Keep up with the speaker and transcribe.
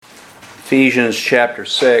Ephesians chapter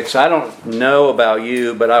 6. I don't know about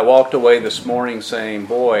you, but I walked away this morning saying,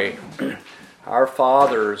 boy, our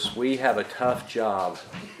fathers, we have a tough job.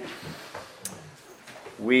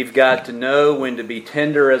 We've got to know when to be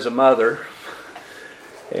tender as a mother,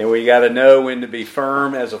 and we got to know when to be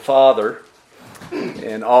firm as a father,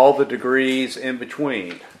 and all the degrees in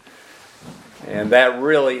between. And that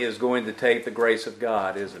really is going to take the grace of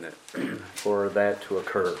God, isn't it, for that to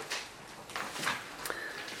occur.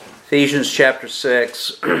 Ephesians chapter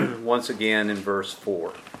 6, once again in verse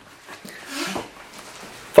 4.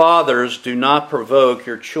 Fathers, do not provoke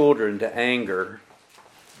your children to anger,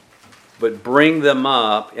 but bring them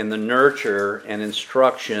up in the nurture and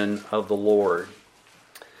instruction of the Lord.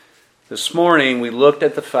 This morning we looked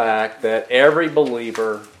at the fact that every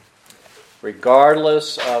believer,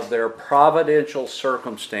 regardless of their providential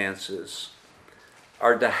circumstances,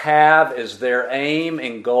 are to have as their aim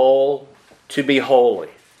and goal to be holy.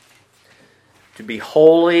 To be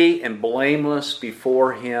holy and blameless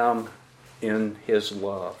before Him in His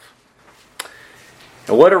love.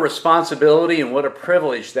 And what a responsibility and what a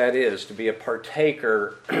privilege that is to be a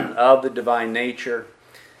partaker of the divine nature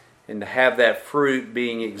and to have that fruit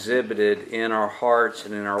being exhibited in our hearts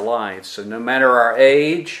and in our lives. So no matter our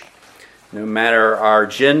age, no matter our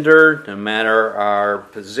gender, no matter our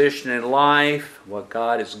position in life, what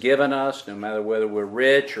God has given us, no matter whether we're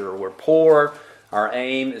rich or we're poor, our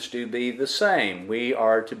aim is to be the same. We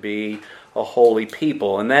are to be a holy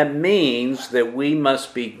people. And that means that we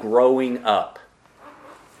must be growing up.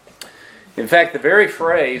 In fact, the very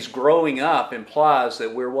phrase growing up implies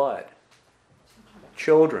that we're what?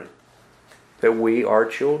 Children. That we are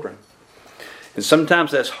children. And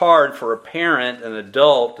sometimes that's hard for a parent, an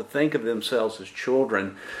adult, to think of themselves as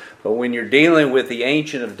children. But when you're dealing with the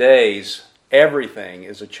Ancient of Days, everything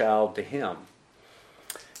is a child to Him.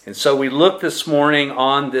 And so we look this morning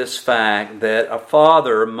on this fact that a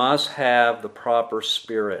father must have the proper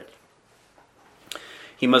spirit.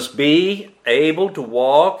 He must be able to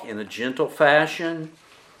walk in a gentle fashion,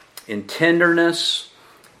 in tenderness,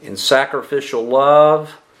 in sacrificial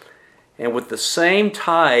love, and with the same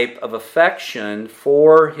type of affection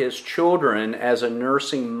for his children as a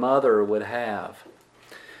nursing mother would have.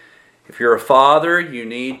 If you're a father, you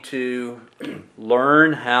need to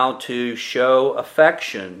learn how to show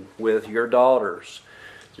affection with your daughters,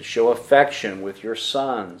 to show affection with your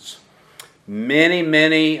sons.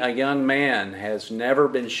 Many a young man has never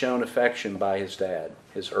been shown affection by his dad,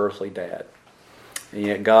 his earthly dad. And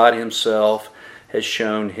yet God Himself has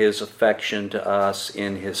shown His affection to us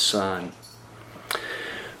in His Son.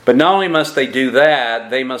 But not only must they do that,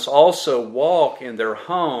 they must also walk in their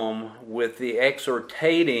home with the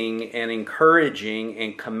exhortating and encouraging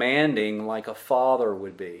and commanding like a father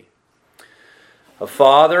would be. A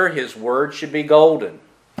father, his word should be golden.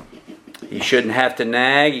 He shouldn't have to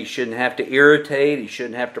nag, he shouldn't have to irritate, he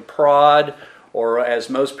shouldn't have to prod, or as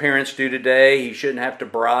most parents do today, he shouldn't have to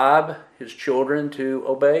bribe his children to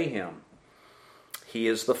obey him. He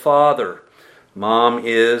is the father. Mom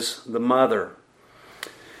is the mother.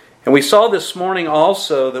 And we saw this morning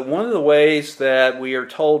also that one of the ways that we are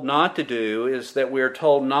told not to do is that we are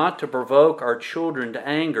told not to provoke our children to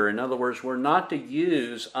anger. In other words, we're not to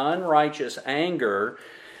use unrighteous anger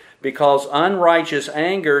because unrighteous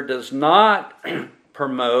anger does not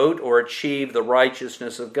promote or achieve the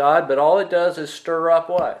righteousness of God, but all it does is stir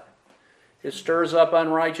up what? It stirs up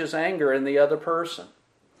unrighteous anger in the other person.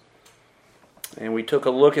 And we took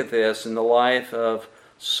a look at this in the life of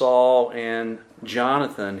Saul and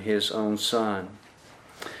Jonathan, his own son.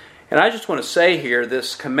 And I just want to say here,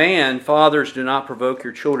 this command, fathers, do not provoke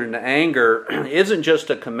your children to anger, isn't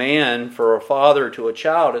just a command for a father to a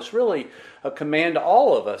child. It's really a command to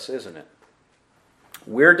all of us, isn't it?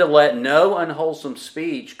 We're to let no unwholesome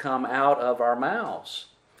speech come out of our mouths.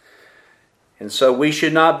 And so we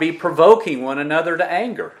should not be provoking one another to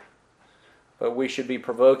anger, but we should be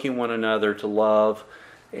provoking one another to love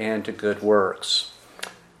and to good works.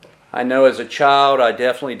 I know as a child I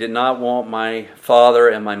definitely did not want my father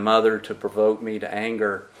and my mother to provoke me to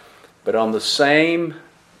anger. But on the same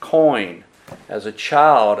coin, as a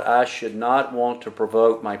child, I should not want to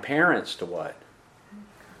provoke my parents to what?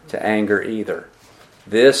 To anger either.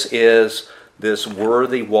 This is this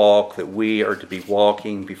worthy walk that we are to be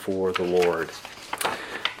walking before the Lord.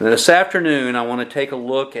 And this afternoon I want to take a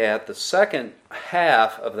look at the second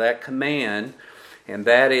half of that command, and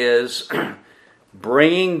that is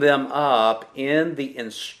bringing them up in the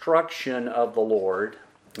instruction of the Lord.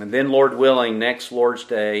 And then, Lord willing, next Lord's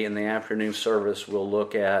Day in the afternoon service, we'll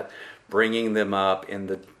look at bringing them up in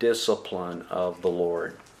the discipline of the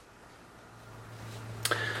Lord.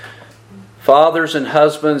 fathers and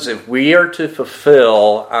husbands, if we are to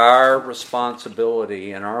fulfill our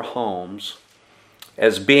responsibility in our homes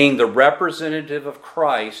as being the representative of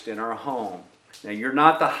Christ in our home. Now, you're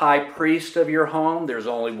not the high priest of your home. There's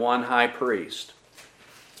only one high priest,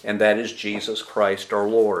 and that is Jesus Christ our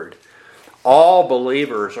Lord. All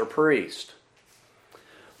believers are priests.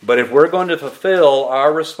 But if we're going to fulfill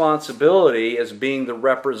our responsibility as being the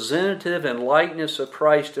representative and likeness of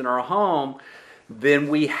Christ in our home, then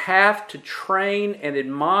we have to train and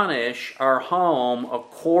admonish our home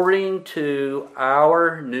according to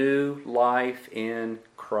our new life in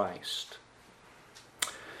Christ.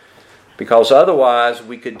 Because otherwise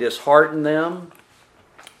we could dishearten them.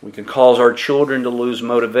 We could cause our children to lose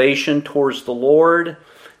motivation towards the Lord.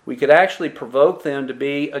 We could actually provoke them to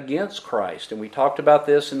be against Christ. And we talked about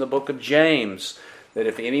this in the book of James, that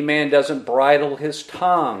if any man doesn't bridle his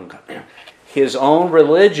tongue, his own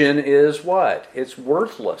religion is what? It's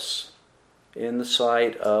worthless in the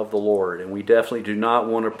sight of the Lord. And we definitely do not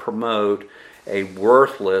want to promote a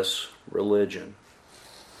worthless religion.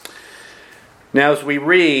 Now, as we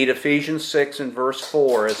read Ephesians 6 and verse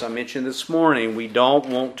 4, as I mentioned this morning, we don't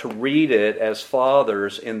want to read it as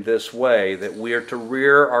fathers in this way, that we are to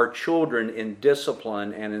rear our children in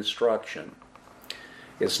discipline and instruction.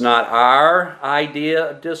 It's not our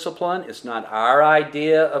idea of discipline. It's not our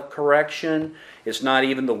idea of correction. It's not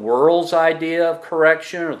even the world's idea of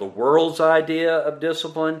correction or the world's idea of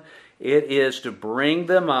discipline. It is to bring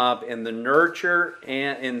them up in the nurture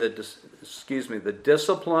and in the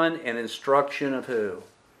discipline and instruction of who?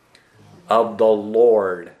 Of the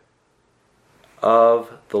Lord.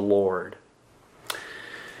 Of the Lord.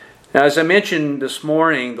 Now, as I mentioned this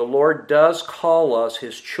morning, the Lord does call us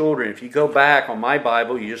His children. If you go back on my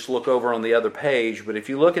Bible, you just look over on the other page, but if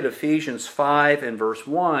you look at Ephesians 5 and verse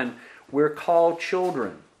 1, we're called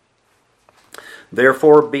children.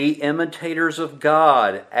 Therefore, be imitators of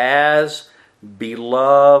God as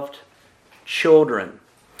beloved children.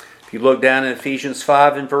 If you look down in Ephesians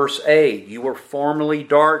 5 and verse 8, you were formerly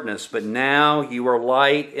darkness, but now you are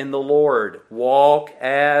light in the Lord. Walk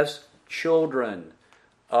as children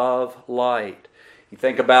of light. You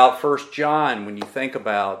think about 1 John, when you think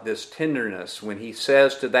about this tenderness, when he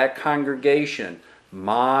says to that congregation,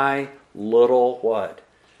 my little what?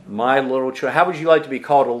 My little child. How would you like to be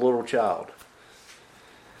called a little child?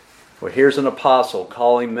 Well, here's an apostle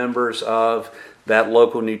calling members of that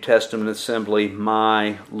local New Testament assembly,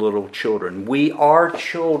 my little children. We are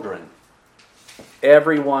children,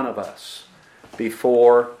 every one of us,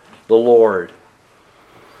 before the Lord.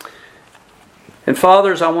 And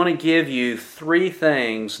fathers, I want to give you 3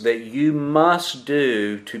 things that you must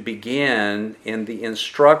do to begin in the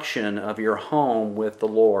instruction of your home with the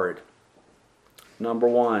Lord. Number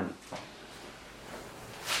 1.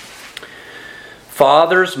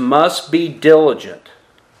 Fathers must be diligent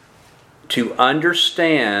to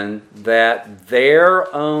understand that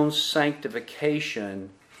their own sanctification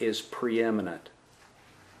is preeminent.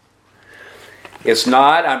 It's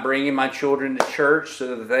not, I'm bringing my children to church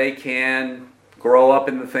so that they can grow up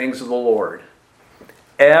in the things of the Lord.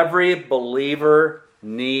 Every believer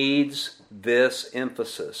needs this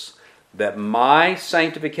emphasis, that my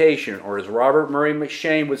sanctification, or as Robert Murray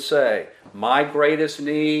McShane would say, my greatest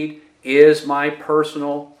need is my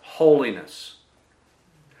personal holiness.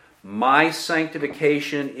 My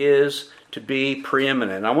sanctification is to be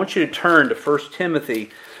preeminent. I want you to turn to 1 Timothy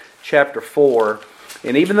chapter 4.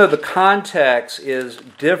 And even though the context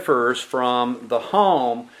differs from the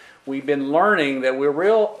home, we've been learning that we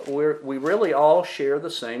really all share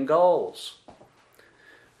the same goals.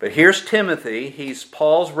 But here's Timothy. He's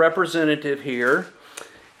Paul's representative here.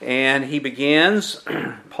 And he begins,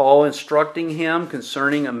 Paul instructing him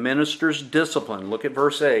concerning a minister's discipline. Look at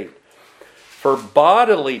verse 8. For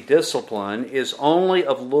bodily discipline is only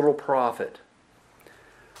of little profit.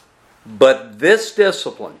 But this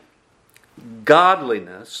discipline,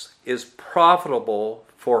 godliness, is profitable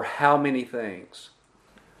for how many things?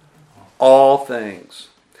 All things.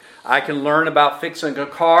 I can learn about fixing a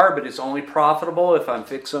car, but it's only profitable if I'm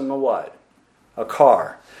fixing a what? A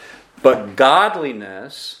car. But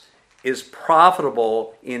godliness is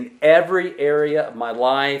profitable in every area of my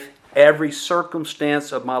life, every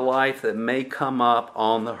circumstance of my life that may come up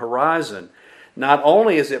on the horizon. Not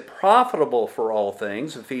only is it profitable for all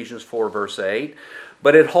things, Ephesians 4 verse 8,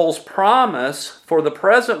 but it holds promise for the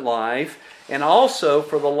present life and also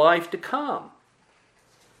for the life to come.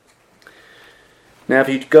 Now, if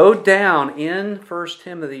you go down in 1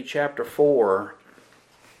 Timothy chapter 4,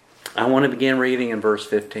 I want to begin reading in verse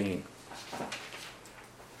 15.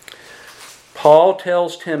 Paul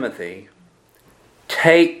tells Timothy,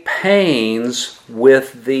 take pains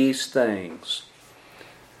with these things.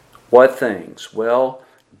 What things? Well,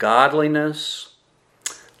 godliness,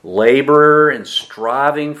 labor and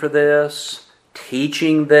striving for this,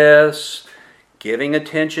 teaching this, giving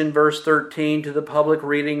attention, verse 13, to the public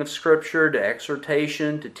reading of Scripture, to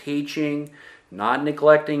exhortation, to teaching, not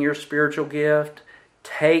neglecting your spiritual gift.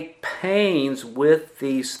 Take pains with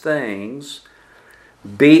these things.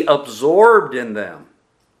 Be absorbed in them,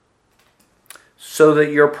 so that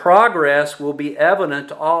your progress will be evident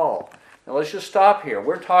to all. Now let's just stop here.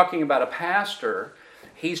 We're talking about a pastor.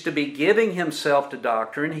 He's to be giving himself to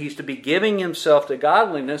doctrine. He's to be giving himself to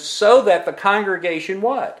godliness so that the congregation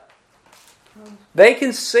what? They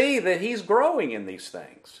can see that he's growing in these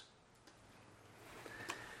things.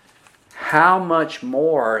 How much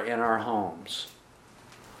more in our homes?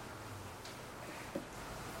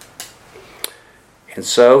 And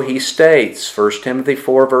so he states, 1 Timothy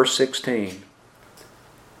 4, verse 16,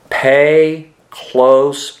 pay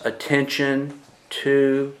close attention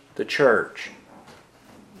to the church.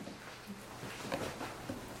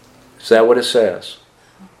 Is that what it says?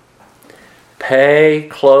 Pay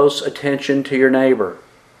close attention to your neighbor.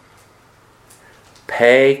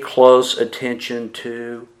 Pay close attention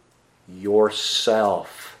to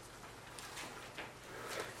yourself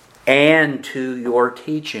and to your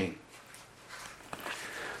teaching.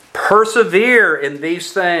 Persevere in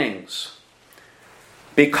these things,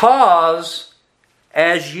 because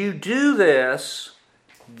as you do this,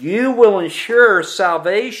 you will ensure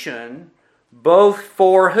salvation both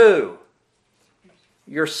for who?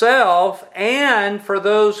 Yourself, and for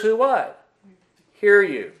those who what? Hear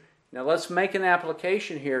you. Now let's make an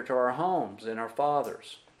application here to our homes and our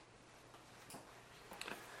fathers.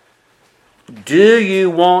 Do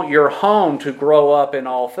you want your home to grow up in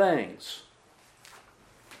all things?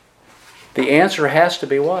 The answer has to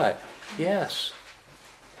be what? Yes.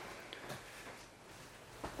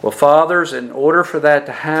 Well, fathers, in order for that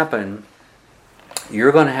to happen,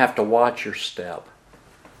 you're going to have to watch your step.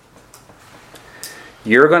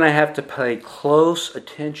 You're going to have to pay close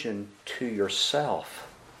attention to yourself.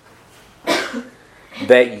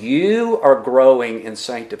 That you are growing in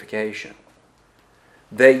sanctification.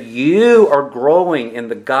 That you are growing in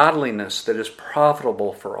the godliness that is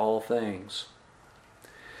profitable for all things.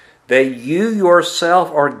 That you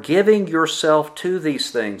yourself are giving yourself to these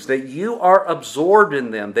things. That you are absorbed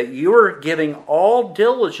in them. That you are giving all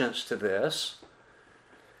diligence to this,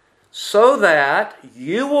 so that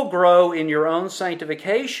you will grow in your own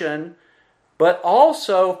sanctification, but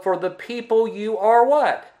also for the people you are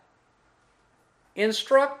what?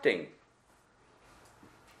 Instructing.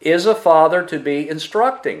 Is a father to be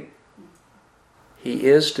instructing? He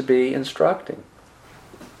is to be instructing.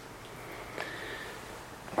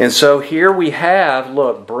 And so here we have,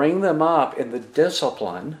 look, bring them up in the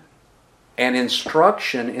discipline and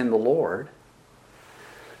instruction in the Lord,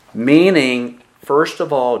 meaning, first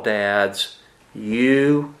of all, dads,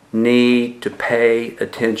 you need to pay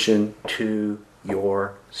attention to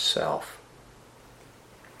yourself.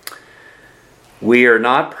 We are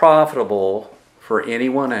not profitable for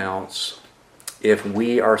anyone else if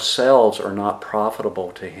we ourselves are not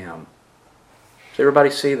profitable to Him. Does everybody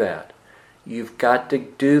see that? You've got to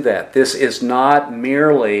do that. This is not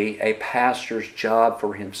merely a pastor's job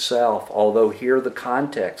for himself, although here the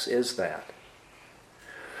context is that.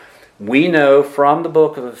 We know from the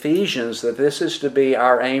book of Ephesians that this is to be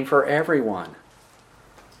our aim for everyone.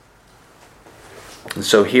 And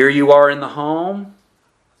so here you are in the home.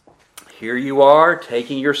 Here you are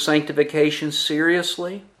taking your sanctification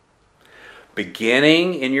seriously.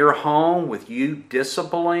 Beginning in your home with you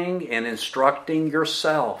disciplining and instructing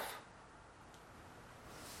yourself.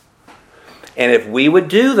 And if we would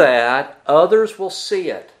do that, others will see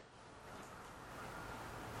it.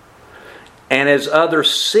 And as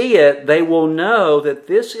others see it, they will know that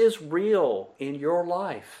this is real in your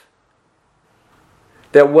life.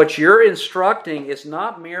 That what you're instructing is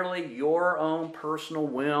not merely your own personal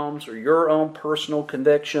whims or your own personal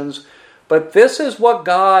convictions, but this is what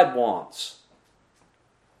God wants.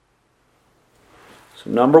 So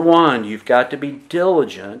number one, you've got to be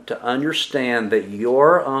diligent to understand that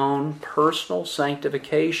your own personal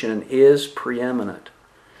sanctification is preeminent.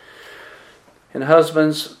 And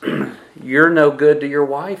husbands, you're no good to your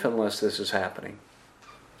wife unless this is happening.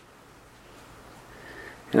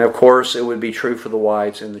 And of course, it would be true for the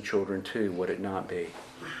wives and the children too, would it not be?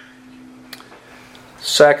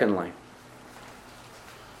 Secondly,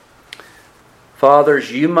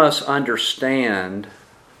 fathers, you must understand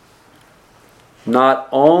not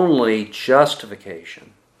only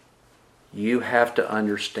justification, you have to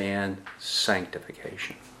understand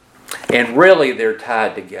sanctification. And really, they're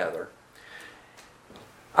tied together.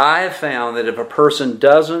 I have found that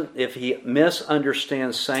if he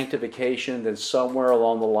misunderstands sanctification, then somewhere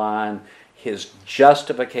along the line, his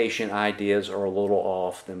justification ideas are a little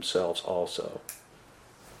off themselves also.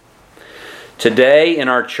 Today in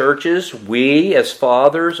our churches, we as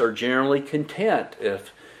fathers are generally content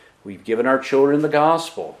if we've given our children the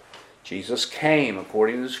gospel. Jesus came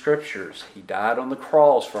according to the Scriptures. He died on the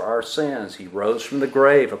cross for our sins. He rose from the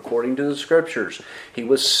grave according to the Scriptures. He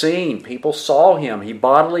was seen. People saw Him. He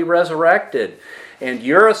bodily resurrected. And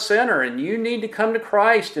you're a sinner and you need to come to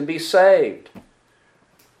Christ and be saved.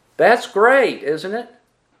 That's great, isn't it?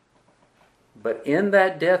 But in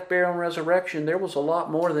that death, burial, and resurrection, there was a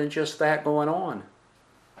lot more than just that going on.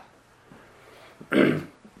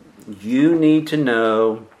 You need to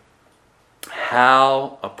know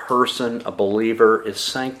how a person, a believer, is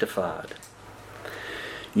sanctified.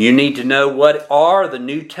 You need to know what are the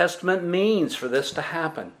New Testament means for this to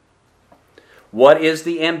happen. What is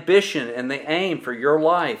the ambition and the aim for your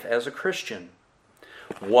life as a Christian?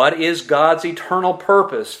 What is God's eternal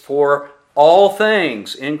purpose for all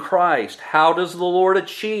things in Christ? How does the Lord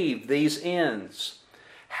achieve these ends?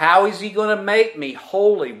 How is He going to make me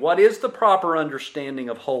holy? What is the proper understanding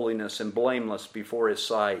of holiness and blameless before His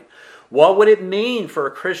sight? What would it mean for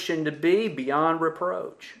a Christian to be beyond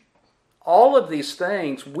reproach? All of these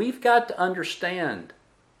things we've got to understand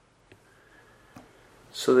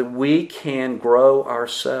so that we can grow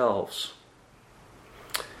ourselves.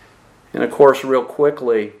 And of course, real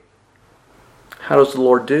quickly, how does the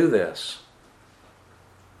Lord do this?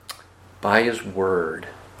 By His Word.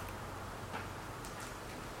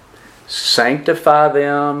 Sanctify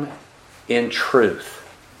them in truth.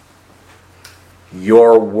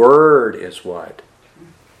 Your Word is what?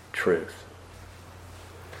 Truth.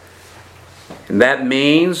 And that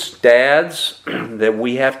means, dads, that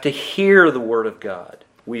we have to hear the Word of God.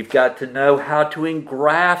 We've got to know how to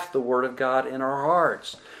engraft the Word of God in our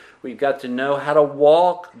hearts. We've got to know how to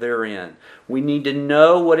walk therein. We need to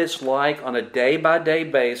know what it's like on a day-by-day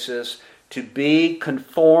basis to be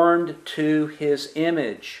conformed to His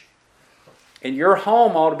image. And your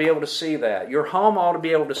home ought to be able to see that. Your home ought to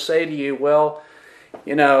be able to say to you, well,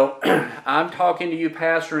 you know, I'm talking to you,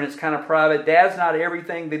 Pastor, and it's kind of private. Dad's not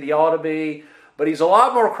everything that he ought to be, but he's a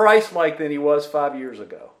lot more Christ-like than he was 5 years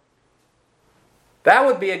ago. That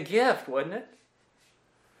would be a gift, wouldn't it?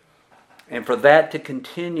 And for that to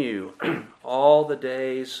continue all the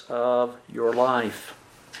days of your life.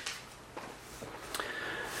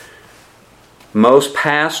 Most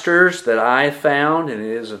pastors that I have found, and it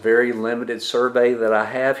is a very limited survey that I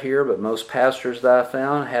have here, but most pastors that I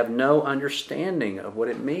found have no understanding of what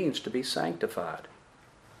it means to be sanctified.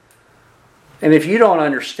 And if you don't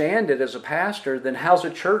understand it as a pastor, then how's a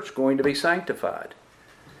church going to be sanctified?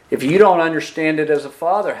 If you don't understand it as a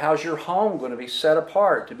father, how's your home going to be set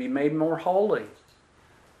apart to be made more holy?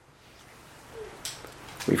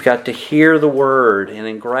 We've got to hear the Word and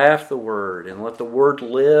engraft the Word and let the Word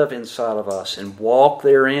live inside of us and walk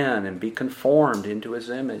therein and be conformed into His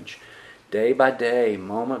image day by day,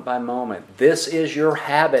 moment by moment. This is your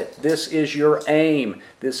habit. This is your aim.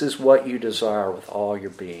 This is what you desire with all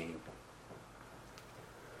your being.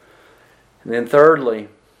 And then thirdly,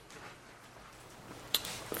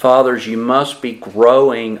 fathers, you must be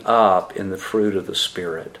growing up in the fruit of the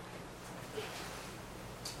Spirit.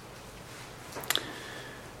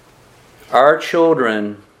 Our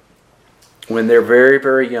children, when they're very,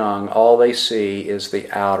 very young, all they see is the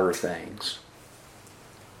outer things.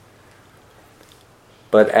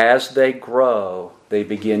 But as they grow, they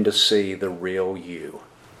begin to see the real you.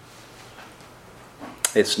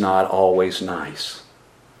 It's not always nice.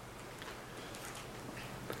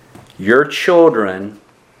 Your children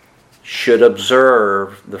should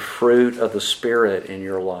observe the fruit of the Spirit in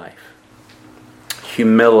your life.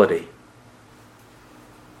 Humility.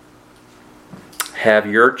 Have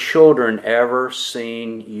your children ever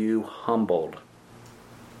seen you humbled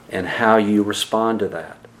and how you respond to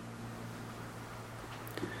that?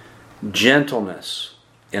 Gentleness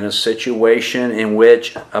in a situation in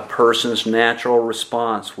which a person's natural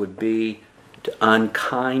response would be to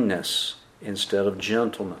unkindness instead of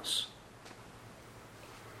gentleness.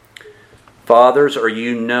 Fathers, are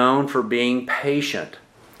you known for being patient?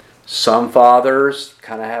 Some fathers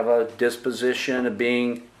kind of have a disposition of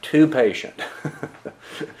being too patient.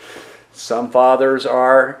 Some fathers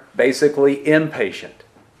are basically impatient.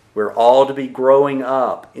 We're all to be growing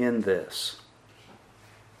up in this.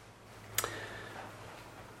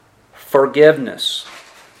 Forgiveness.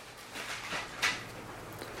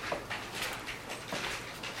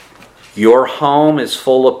 Your home is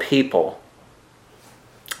full of people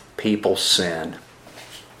people sin.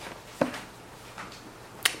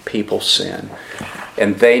 People sin.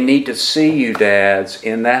 And they need to see you, dads,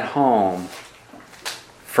 in that home,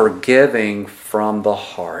 forgiving from the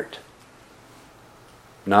heart.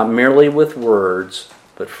 Not merely with words,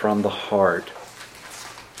 but from the heart.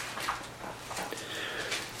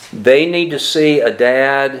 They need to see a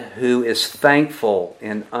dad who is thankful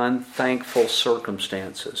in unthankful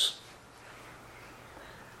circumstances.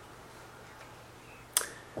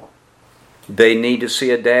 They need to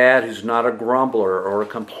see a dad who's not a grumbler or a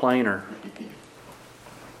complainer.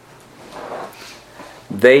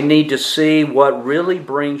 They need to see what really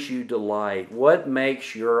brings you delight, what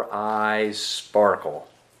makes your eyes sparkle.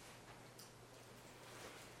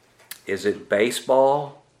 Is it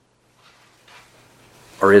baseball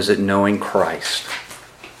or is it knowing Christ?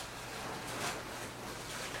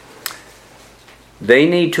 They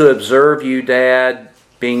need to observe you, Dad,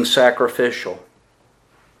 being sacrificial.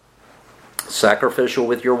 Sacrificial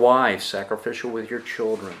with your wife, sacrificial with your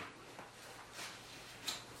children.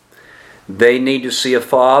 They need to see a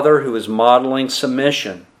father who is modeling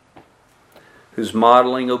submission, who's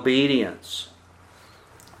modeling obedience,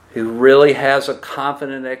 who really has a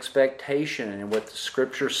confident expectation in what the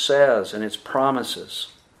Scripture says and its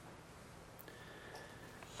promises.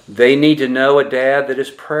 They need to know a dad that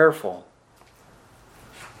is prayerful.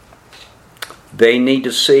 They need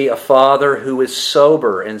to see a father who is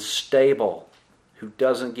sober and stable, who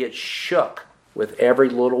doesn't get shook with every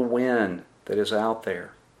little wind that is out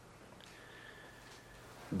there.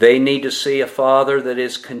 They need to see a father that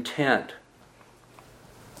is content.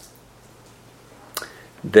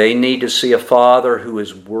 They need to see a father who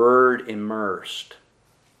is word immersed.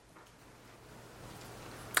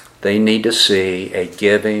 They need to see a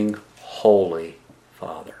giving, holy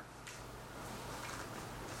father.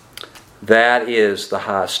 That is the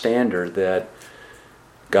high standard that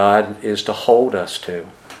God is to hold us to.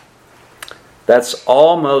 That's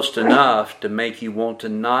almost enough to make you want to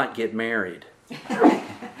not get married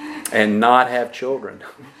and not have children.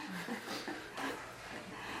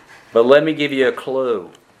 But let me give you a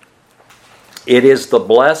clue. It is the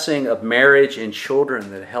blessing of marriage and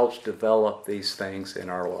children that helps develop these things in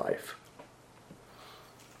our life.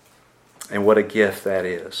 And what a gift that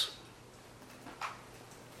is.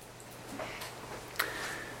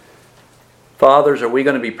 Fathers, are we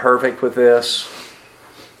going to be perfect with this?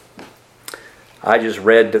 I just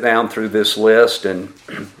read down through this list, and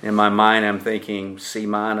in my mind I'm thinking C-,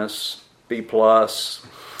 B+,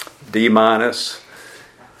 D-.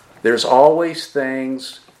 There's always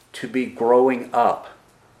things to be growing up.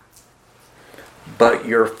 But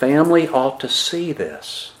your family ought to see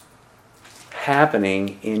this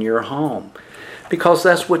happening in your home. Because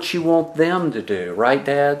that's what you want them to do, right,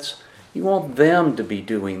 dads? You want them to be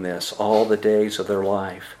doing this all the days of their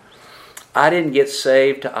life. I didn't get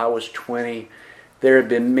saved till I was 20. There have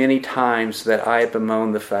been many times that I have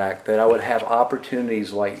bemoaned the fact that I would have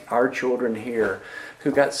opportunities like our children here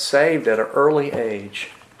who got saved at an early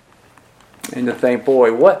age. And to think,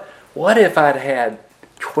 boy, what if I'd had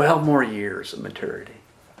 12 more years of maturity?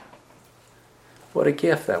 What a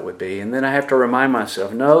gift that would be. And then I have to remind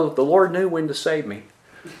myself, no, the Lord knew when to save me.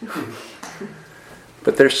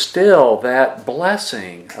 But there's still that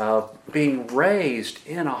blessing of being raised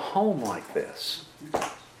in a home like this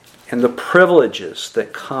and the privileges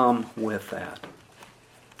that come with that.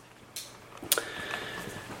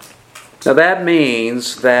 Now that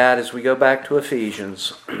means that, as we go back to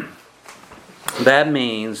Ephesians, that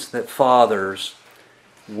means that fathers,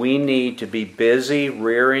 we need to be busy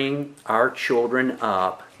rearing our children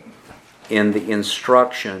up in the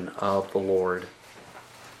instruction of the Lord.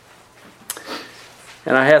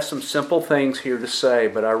 And I have some simple things here to say,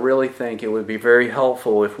 but I really think it would be very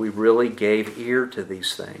helpful if we really gave ear to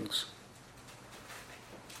these things.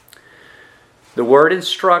 The word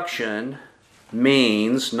instruction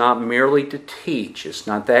means not merely to teach. It's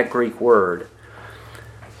not that Greek word.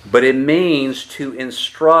 But it means to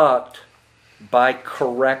instruct by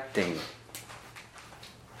correcting.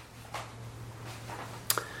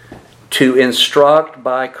 To instruct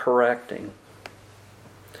by correcting.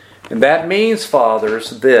 And that means,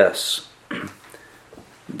 fathers, this,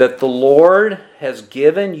 that the Lord has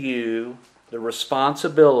given you the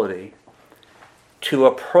responsibility to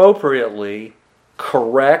appropriately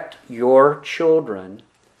correct your children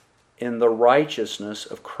in the righteousness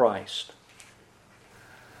of Christ.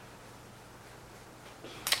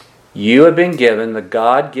 You have been given the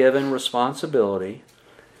God-given responsibility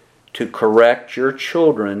to correct your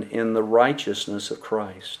children in the righteousness of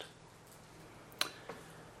Christ.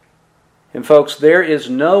 And folks, there is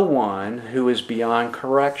no one who is beyond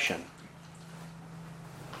correction.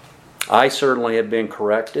 I certainly have been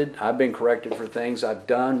corrected. I've been corrected for things I've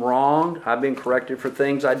done wrong. I've been corrected for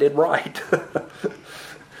things I did right.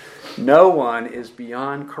 No one is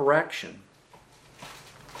beyond correction.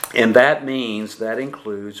 And that means that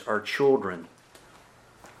includes our children.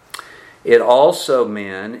 It also,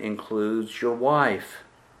 men, includes your wife.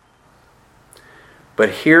 But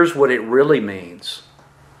here's what it really means.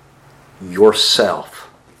 Yourself.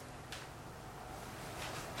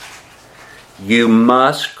 You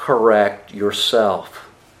must correct yourself.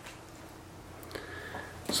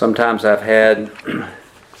 Sometimes I've had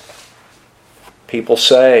people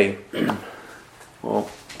say,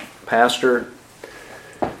 well, Pastor,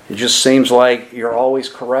 it just seems like you're always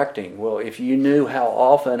correcting. Well, if you knew how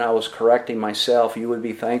often I was correcting myself, you would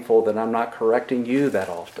be thankful that I'm not correcting you that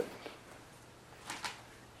often.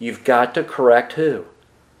 You've got to correct who?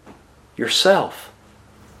 Yourself.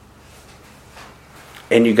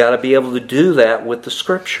 And you got to be able to do that with the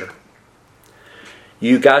Scripture.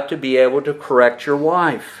 You got to be able to correct your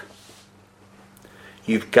wife.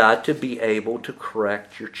 You've got to be able to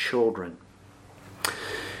correct your children.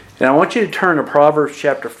 And I want you to turn to Proverbs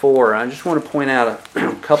chapter 4. I just want to point out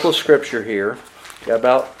a couple of scripture here. Got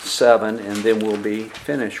about 7, and then we'll be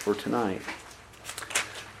finished for tonight.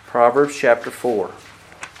 Proverbs chapter 4.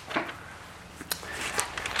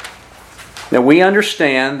 Now we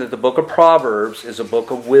understand that the book of Proverbs is a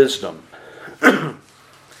book of wisdom. And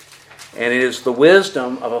it is the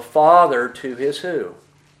wisdom of a father to his who?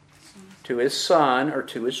 To his son or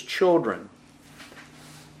to his children.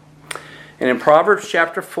 And in Proverbs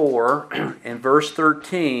chapter 4 and verse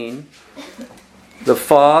 13, the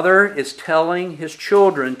father is telling his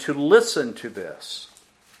children to listen to this.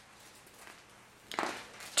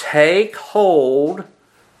 Take hold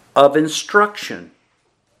of instruction.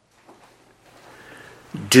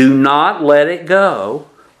 Do not let it go.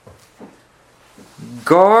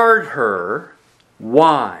 Guard her.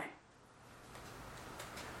 Why?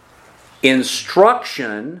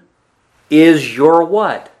 Instruction is your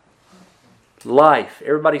what? Life.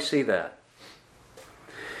 Everybody see that?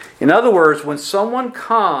 In other words, when someone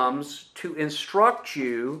comes to instruct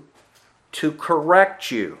you, to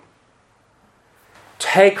correct you,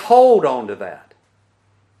 take hold onto that.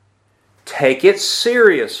 Take it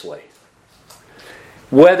seriously.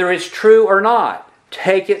 Whether it's true or not,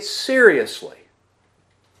 take it seriously.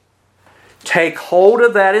 Take hold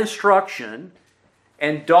of that instruction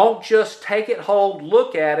and don't just take it hold,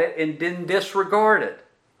 look at it, and then disregard it.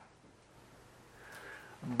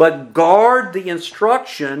 But guard the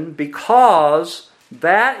instruction because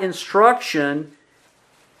that instruction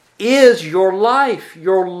is your life.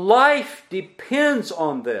 Your life depends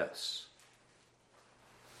on this.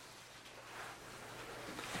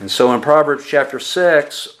 And so in Proverbs chapter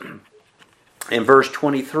 6, in verse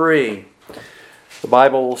 23, the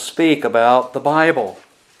Bible will speak about the Bible.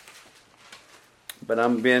 But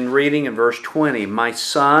I've been reading in verse 20. My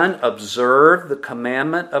son, observe the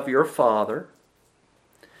commandment of your father,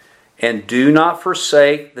 and do not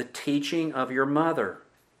forsake the teaching of your mother.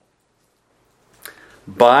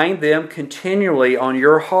 Bind them continually on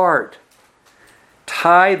your heart.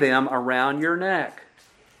 Tie them around your neck.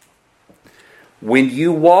 When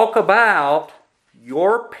you walk about,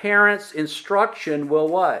 your parents' instruction will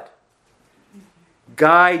what?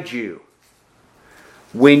 Guide you.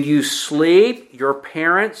 When you sleep, your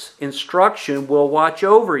parents' instruction will watch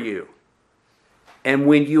over you. And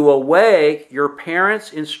when you awake, your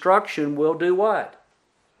parents' instruction will do what?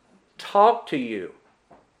 Talk to you.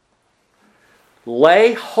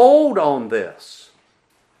 Lay hold on this.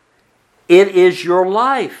 It is your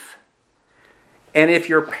life. And if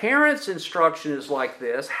your parents' instruction is like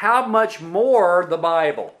this, how much more the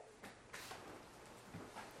Bible?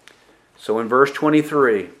 So in verse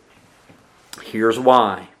 23, here's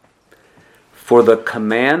why. For the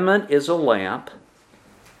commandment is a lamp,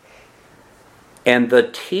 and the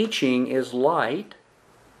teaching is light,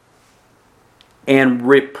 and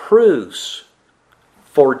reproofs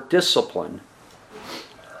for discipline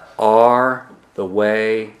are the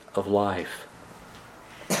way of life.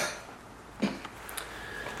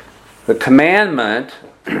 The commandment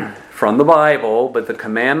from the Bible, but the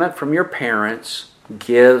commandment from your parents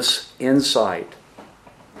gives insight.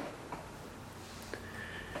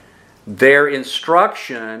 Their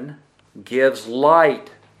instruction gives light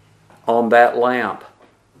on that lamp.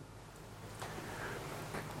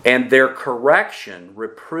 And their correction,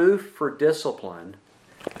 reproof for discipline,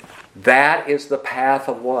 that is the path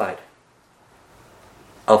of what?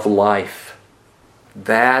 Of life.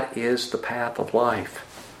 That is the path of life.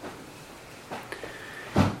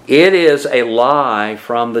 It is a lie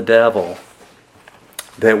from the devil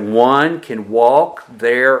that one can walk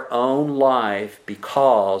their own life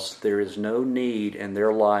because there is no need in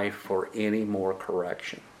their life for any more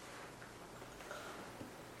correction.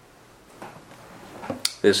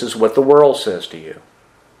 This is what the world says to you.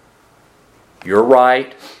 You're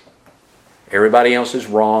right. Everybody else is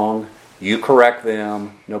wrong. You correct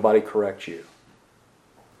them. Nobody corrects you.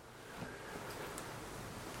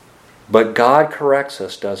 But God corrects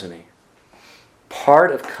us, doesn't He?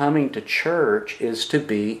 Part of coming to church is to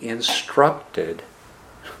be instructed,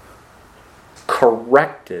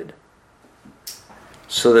 corrected,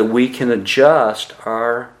 so that we can adjust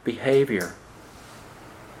our behavior.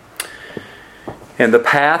 And the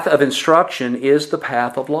path of instruction is the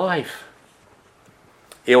path of life.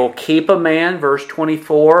 It will keep a man, verse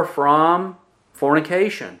 24, from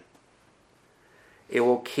fornication. It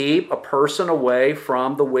will keep a person away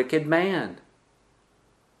from the wicked man.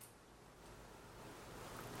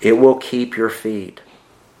 It will keep your feet.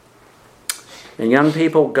 And young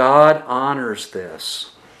people, God honors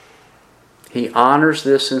this. He honors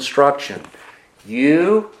this instruction.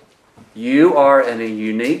 You are a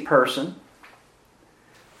unique person,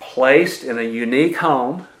 placed in a unique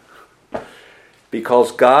home,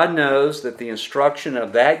 because God knows that the instruction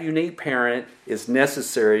of that unique parent is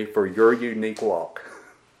necessary for your unique walk.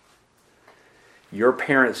 Your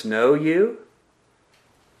parents know you,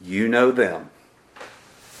 you know them.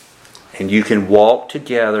 And you can walk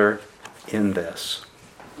together in this.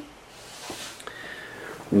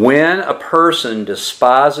 When a person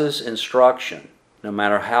despises instruction, no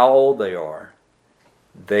matter how old they are,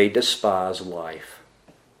 they despise life.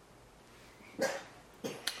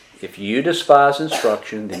 If you despise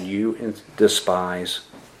instruction, then you despise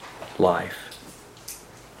life.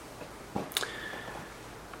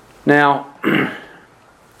 Now,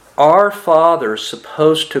 are fathers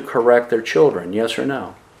supposed to correct their children? Yes or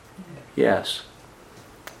no? Yes.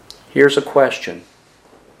 Here's a question.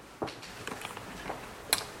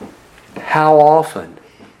 How often?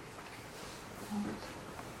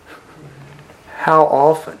 How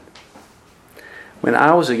often? When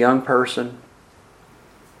I was a young person,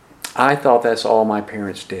 I thought that's all my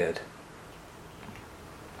parents did,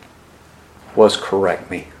 was correct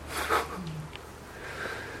me.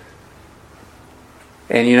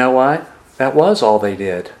 And you know what? That was all they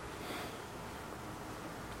did.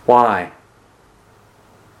 Why?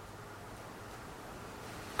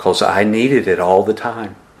 Because I needed it all the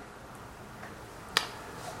time.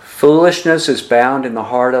 Foolishness is bound in the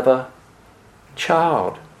heart of a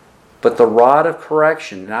child. But the rod of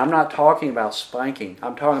correction, and I'm not talking about spanking,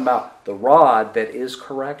 I'm talking about the rod that is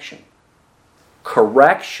correction.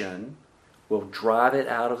 Correction will drive it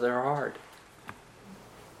out of their heart.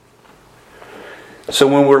 So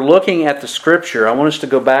when we're looking at the Scripture, I want us to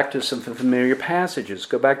go back to some familiar passages.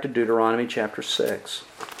 Go back to Deuteronomy chapter 6.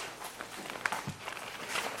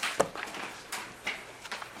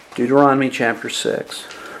 Deuteronomy chapter 6.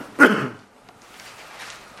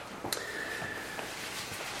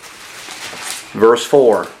 Verse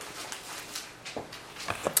 4.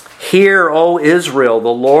 Hear, O Israel, the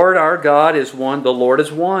Lord our God is one, the Lord is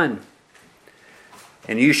one.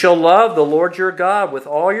 And you shall love the Lord your God with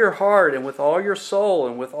all your heart and with all your soul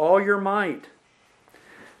and with all your might.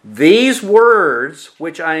 These words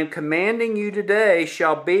which I am commanding you today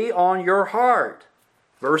shall be on your heart.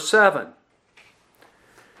 Verse 7.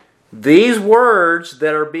 These words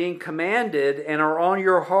that are being commanded and are on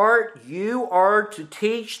your heart, you are to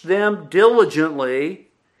teach them diligently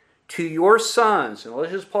to your sons. And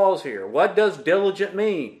let's just pause here. What does diligent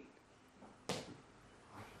mean?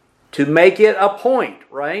 To make it a point,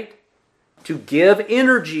 right? To give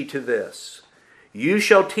energy to this. You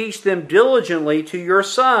shall teach them diligently to your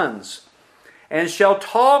sons, and shall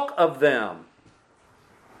talk of them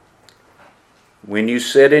when you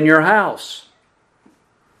sit in your house,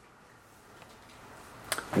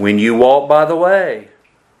 when you walk by the way,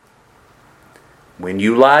 when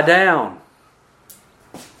you lie down,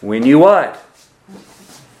 when you what?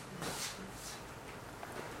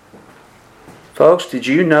 Folks, did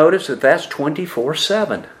you notice that that's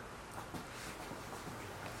 24/7?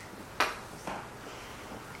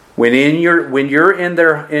 When you're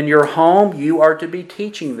in your home, you are to be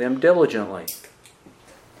teaching them diligently.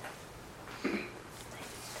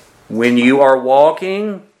 When you are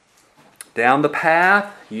walking down the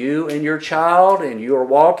path, you and your child, and you are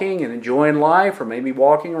walking and enjoying life, or maybe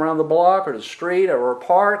walking around the block or the street or a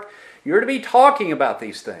park, you're to be talking about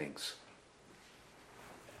these things.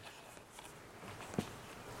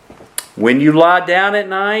 When you lie down at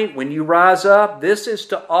night, when you rise up, this is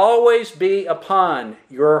to always be upon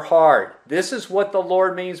your heart. This is what the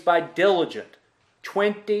Lord means by diligent.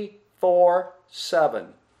 24/7. 7.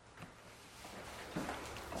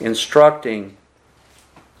 Instructing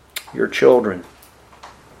your children.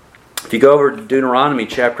 If you go over to Deuteronomy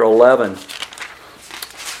chapter 11, a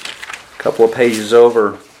couple of pages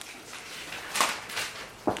over,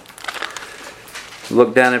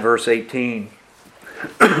 look down at verse 18.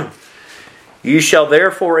 You shall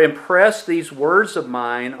therefore impress these words of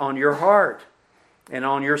mine on your heart and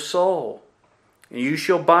on your soul, and you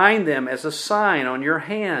shall bind them as a sign on your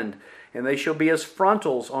hand, and they shall be as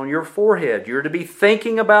frontals on your forehead. You're to be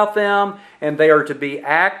thinking about them, and they are to be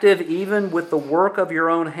active even with the work of your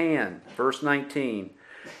own hand. Verse 19.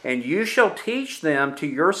 And you shall teach them to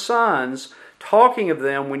your sons, talking of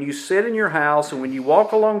them when you sit in your house, and when you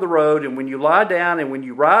walk along the road, and when you lie down, and when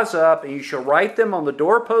you rise up, and you shall write them on the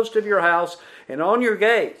doorpost of your house and on your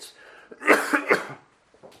gates.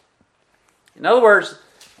 In other words,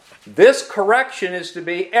 this correction is to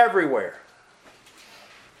be everywhere,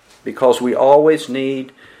 because we always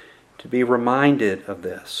need to be reminded of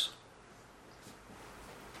this.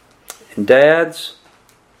 And dads,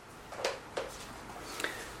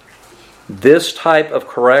 this type of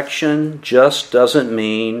correction just doesn't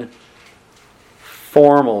mean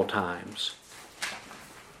formal times.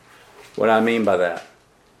 What do I mean by that?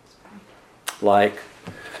 Like,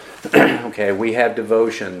 okay, we have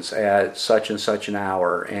devotions at such and such an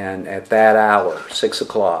hour, and at that hour, 6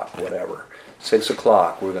 o'clock, whatever, 6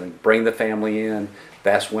 o'clock, we're going to bring the family in.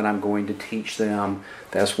 That's when I'm going to teach them.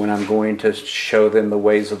 That's when I'm going to show them the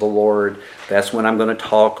ways of the Lord. That's when I'm going to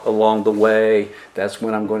talk along the way. That's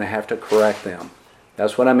when I'm going to have to correct them.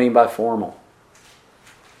 That's what I mean by formal.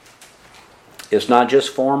 It's not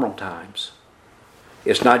just formal times.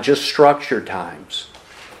 It's not just structured times.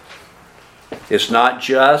 It's not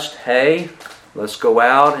just, hey, let's go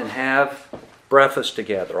out and have breakfast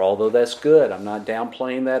together. Although that's good. I'm not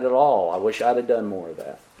downplaying that at all. I wish I'd have done more of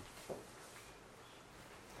that.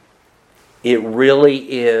 It really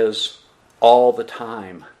is all the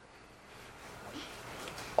time.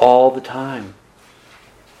 All the time.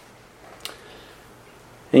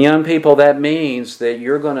 And young people, that means that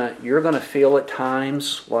you're gonna feel at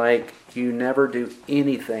times like you never do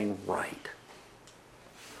anything right.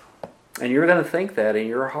 And you're going to think that in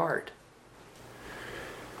your heart.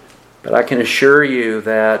 But I can assure you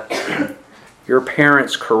that your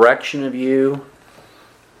parents' correction of you,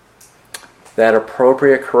 that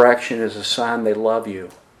appropriate correction, is a sign they love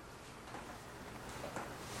you.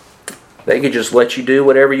 They could just let you do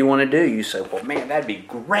whatever you want to do. You say, well, man, that'd be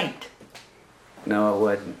great. No, it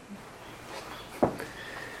wouldn't.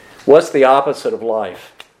 What's the opposite of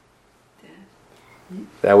life?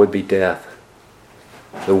 That would be death.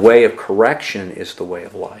 The way of correction is the way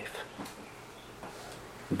of life.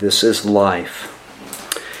 This is life.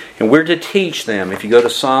 And we're to teach them. If you go to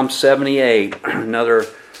Psalm 78, another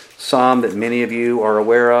psalm that many of you are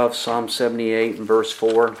aware of, Psalm 78 and verse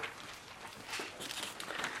 4.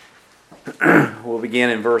 We'll begin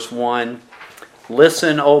in verse 1.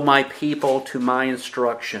 Listen, O my people, to my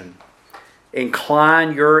instruction.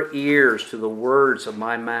 Incline your ears to the words of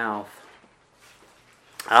my mouth.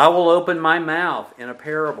 I will open my mouth in a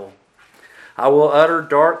parable. I will utter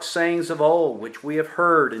dark sayings of old, which we have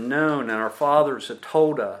heard and known, and our fathers have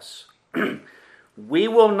told us. We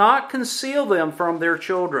will not conceal them from their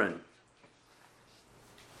children,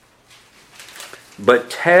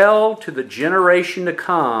 but tell to the generation to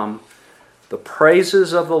come the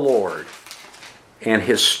praises of the Lord and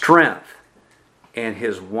His strength and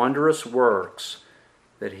His wondrous works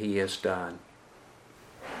that He has done.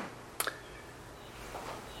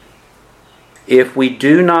 If we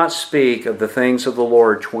do not speak of the things of the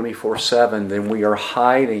Lord 24/7, then we are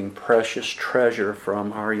hiding precious treasure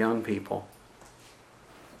from our young people.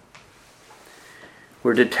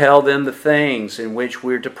 We're to tell them the things in which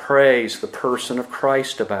we're to praise the person of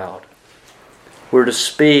Christ about. We're to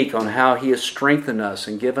speak on how He has strengthened us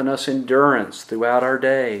and given us endurance throughout our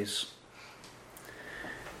days.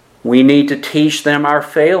 We need to teach them our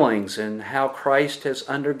failings and how Christ has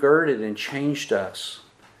undergirded and changed us.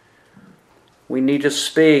 We need to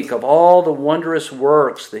speak of all the wondrous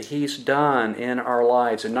works that He's done in our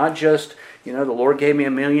lives. And not just, the Lord gave me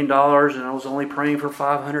 $1 million and I was only praying for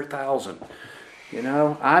 500,000.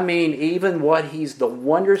 I mean, even the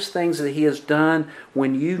wondrous things that He has done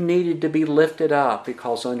when you needed to be lifted up,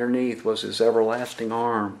 because underneath was His everlasting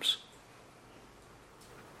arms.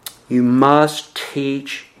 You must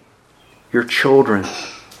teach your children.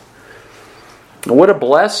 And what a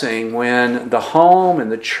blessing when the home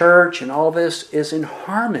and the church and all this is in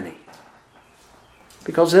harmony.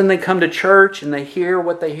 Because then they come to church and they hear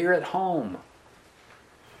what they hear at home.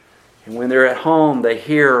 And when they're at home, they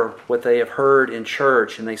hear what they have heard in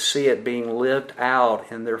church, and they see it being lived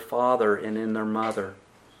out in their father and in their mother.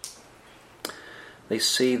 They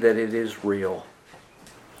see that it is real.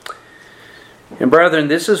 And brethren,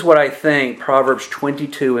 this is what I think Proverbs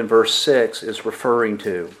 22 and verse 6 is referring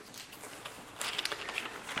to.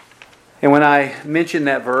 And when I mention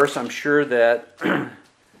that verse, I'm sure that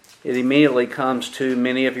it immediately comes to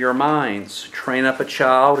many of your minds. Train up a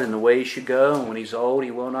child in the way he should go, and when he's old,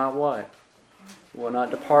 he will not what? He will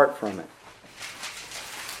not depart from it.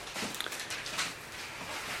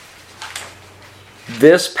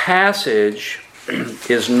 This passage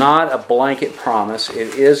is not a blanket promise.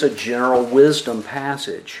 It is a general wisdom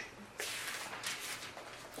passage.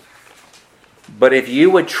 But if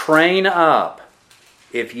you would train up,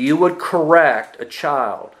 if you would correct a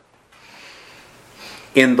child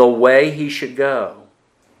in the way he should go,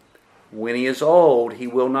 when he is old, he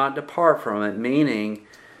will not depart from it. Meaning,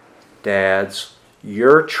 dads,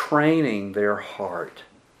 you're training their heart.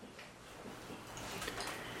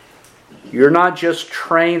 You're not just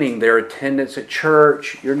training their attendance at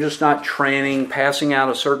church. You're just not training, passing out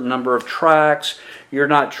a certain number of tracts. You're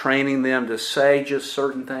not training them to say just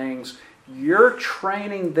certain things. You're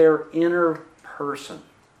training their inner person.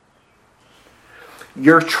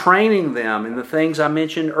 You're training them in the things I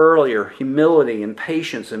mentioned earlier: humility and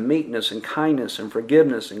patience and meekness and kindness and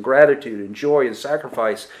forgiveness and gratitude and joy and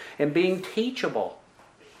sacrifice and being teachable.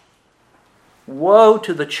 Woe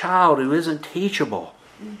to the child who isn't teachable.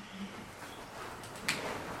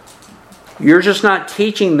 You're just not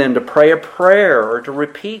teaching them to pray a prayer or to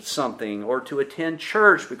repeat something or to attend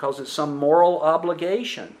church because it's some moral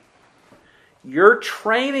obligation. You're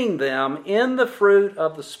training them in the fruit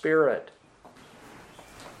of the Spirit.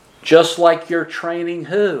 Just like you're training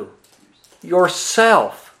who?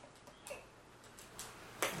 Yourself.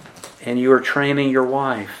 And you are training your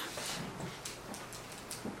wife.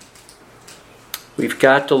 We've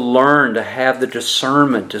got to learn to have the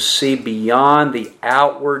discernment to see beyond the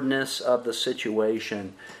outwardness of the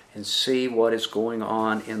situation and see what is going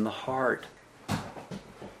on in the heart.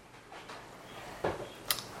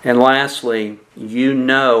 And lastly, you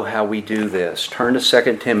know how we do this. Turn to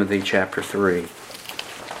 2 Timothy chapter 3.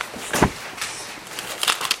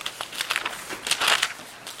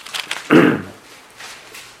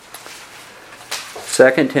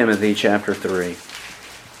 2 Timothy chapter 3.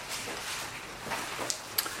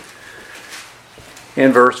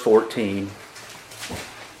 In verse 14.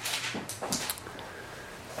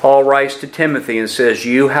 Paul writes to Timothy and says,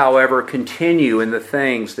 "You, however, continue in the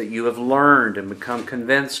things that you have learned and become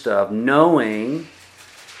convinced of, knowing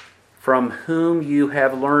from whom you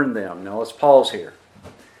have learned them." Now let's pause here.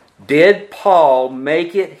 Did Paul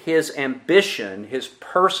make it his ambition, his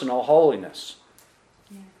personal holiness?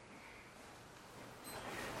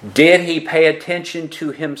 Did he pay attention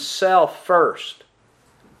to himself first?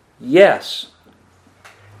 Yes.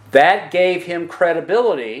 That gave him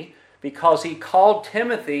credibility because he called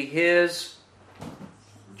Timothy his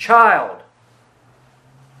child.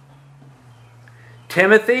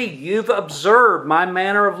 Timothy, you've observed my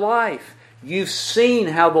manner of life. You've seen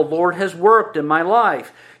how the Lord has worked in my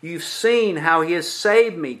life. You've seen how He has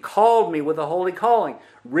saved me, called me with a holy calling,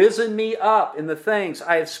 risen me up in the things.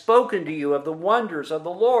 I have spoken to you of the wonders of the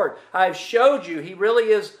Lord. I have showed you He really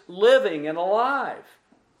is living and alive.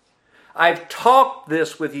 I've talked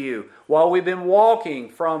this with you while we've been walking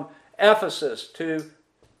from Ephesus to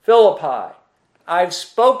Philippi. I've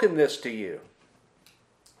spoken this to you.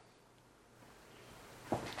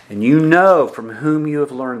 And you know from whom you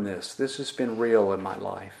have learned this. This has been real in my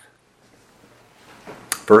life.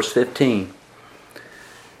 Verse 15.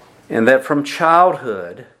 And that from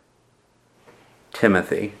childhood,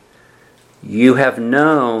 Timothy, you have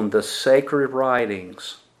known the sacred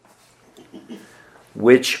writings,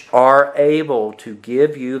 which are able to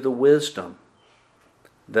give you the wisdom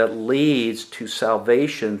that leads to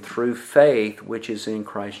salvation through faith, which is in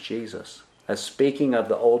Christ Jesus. That's speaking of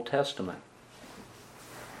the Old Testament.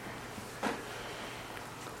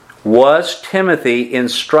 Was Timothy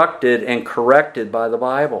instructed and corrected by the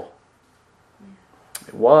Bible?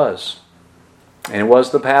 It was. And it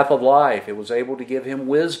was the path of life. It was able to give him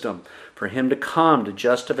wisdom for him to come to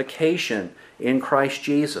justification in Christ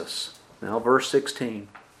Jesus. Now verse 16.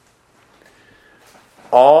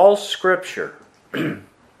 All Scripture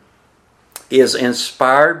is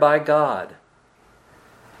inspired by God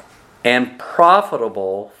and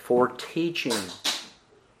profitable for teaching.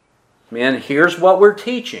 Men, here's what we're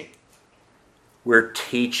teaching. We're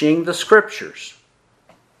teaching the Scriptures.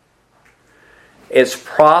 It's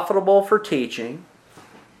profitable for teaching,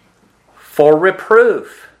 for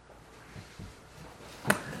reproof,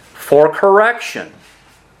 for correction,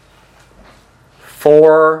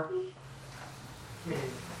 for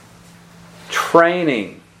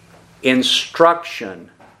training, instruction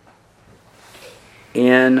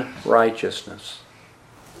in righteousness.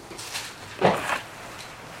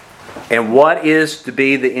 And what is to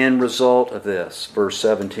be the end result of this? Verse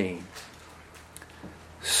 17.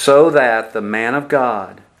 So that the man of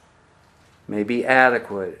God may be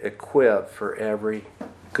adequate, equipped for every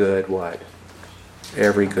good what?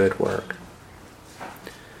 Every good work.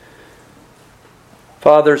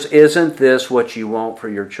 Fathers, isn't this what you want for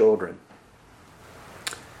your children?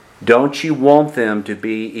 Don't you want them to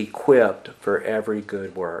be equipped for every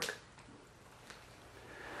good work?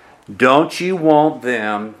 Don't you want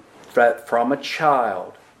them, from a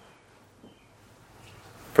child,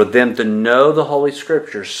 for them to know the Holy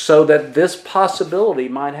Scriptures so that this possibility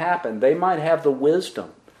might happen? They might have the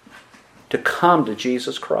wisdom to come to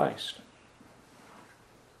Jesus Christ.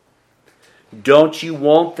 Don't you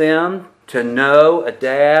want them to know a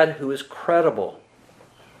dad who is credible,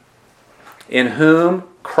 in whom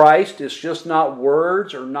Christ is just not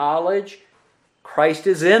words or knowledge, Christ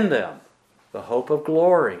is in them, the hope of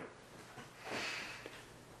glory.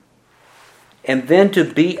 And then to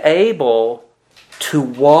be able to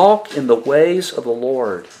walk in the ways of the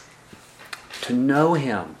Lord, to know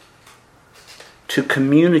Him, to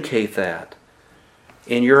communicate that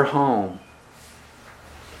in your home,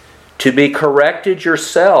 to be corrected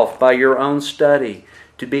yourself by your own study,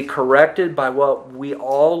 to be corrected by what we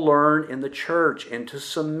all learn in the church, and to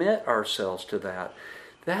submit ourselves to that.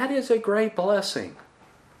 That is a great blessing.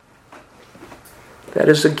 That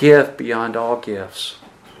is a gift beyond all gifts.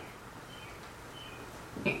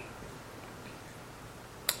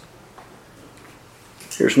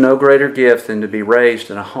 There's no greater gift than to be raised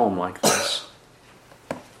in a home like this.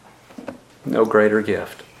 No greater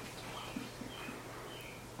gift.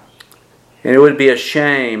 And it would be a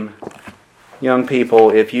shame, young people,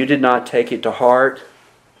 if you did not take it to heart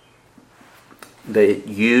that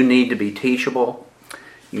you need to be teachable,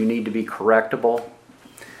 you need to be correctable,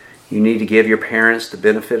 you need to give your parents the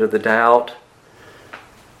benefit of the doubt,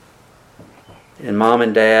 and mom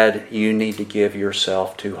and dad, you need to give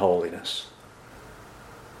yourself to holiness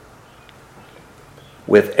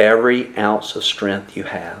with every ounce of strength you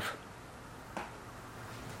have.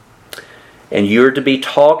 And you're to be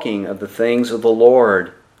talking of the things of the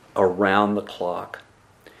Lord around the clock.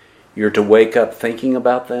 You're to wake up thinking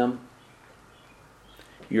about them.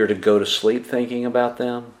 You're to go to sleep thinking about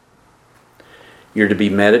them. You're to be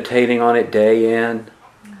meditating on it day in,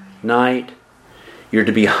 night. You're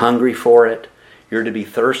to be hungry for it. You're to be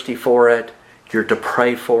thirsty for it. You're to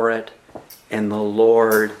pray for it. And the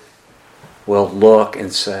Lord will look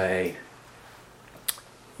and say,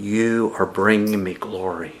 you are bringing me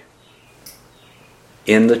glory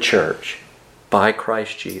in the church by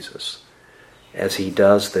Christ Jesus as He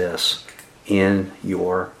does this in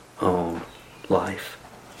your own life.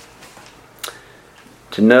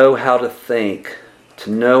 To know how to think, to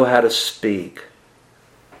know how to speak,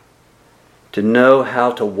 to know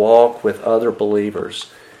how to walk with other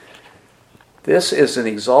believers. This is an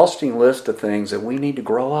exhausting list of things that we need to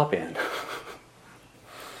grow up in.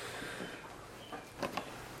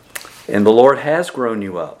 And the Lord has grown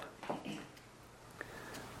you up.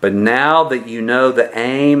 But now that you know the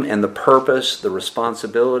aim and the purpose, the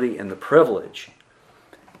responsibility and the privilege,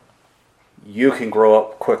 you can grow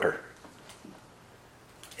up quicker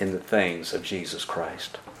in the things of Jesus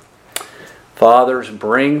Christ. Fathers,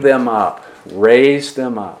 bring them up, raise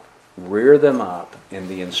them up, rear them up in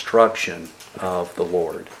the instruction of the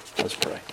Lord. Let's pray.